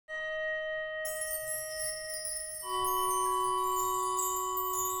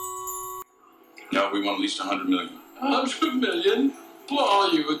No, we want at least 100 million. 100 million? What are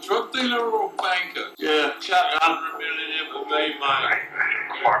you, a drug dealer or a banker? Yeah, chuck 100 million in with me, mate.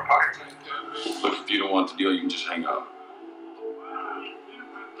 Look, if you don't want the deal, you can just hang up.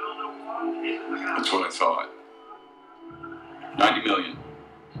 That's what I thought. 90 million.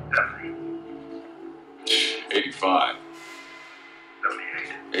 85.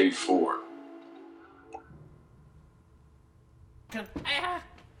 84.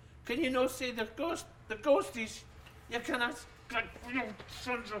 Can you not see the ghosties? You cannot, you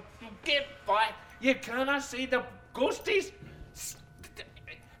sons of, you get by. You cannot see the ghosties?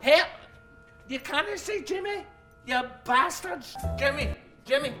 Help! You cannot see Jimmy? You bastards! Jimmy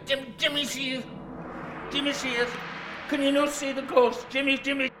Sears! Jimmy Sears! Can you not see the ghost? Jimmy!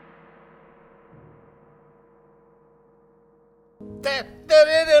 There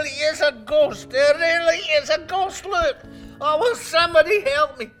really is a ghost! There really is a ghost, look! Oh, will somebody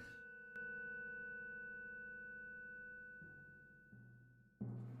help me?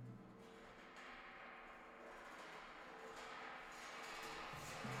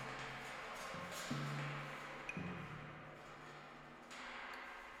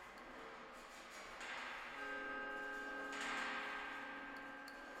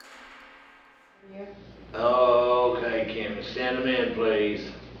 Okay, Kim, send them in,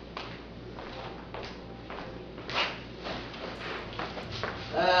 please.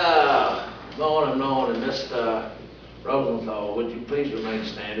 Morning, Mr. Rosenthal. Would you please remain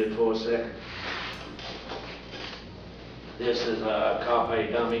standing for a second? This is a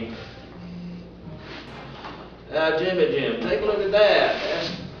copy dummy. Jim, take a look at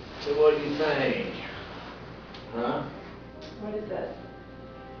that. So what do you think? Huh? What is that?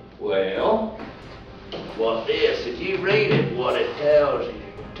 Well, what this, if you read it, what it tells me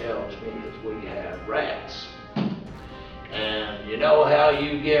is we have rats. And you know how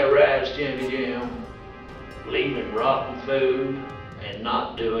you get rats, Jim? Leaving rotten food and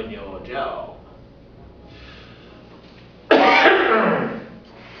not doing your job. Now,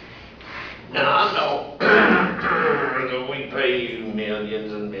 I know that we pay you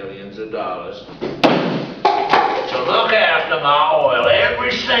millions and millions of dollars to look after my oil.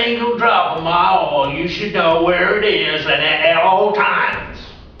 Every single drop of my oil, you should know where it is and at all times.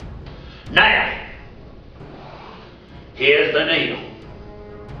 Now, here's the deal.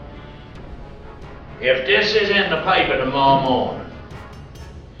 If this is in the paper tomorrow morning,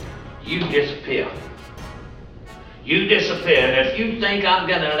 you disappear. You disappear, and if you think I'm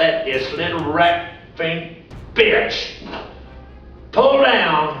gonna let this little rat-fiend bitch pull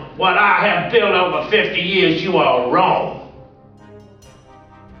down what I have built over 50 years, you are wrong.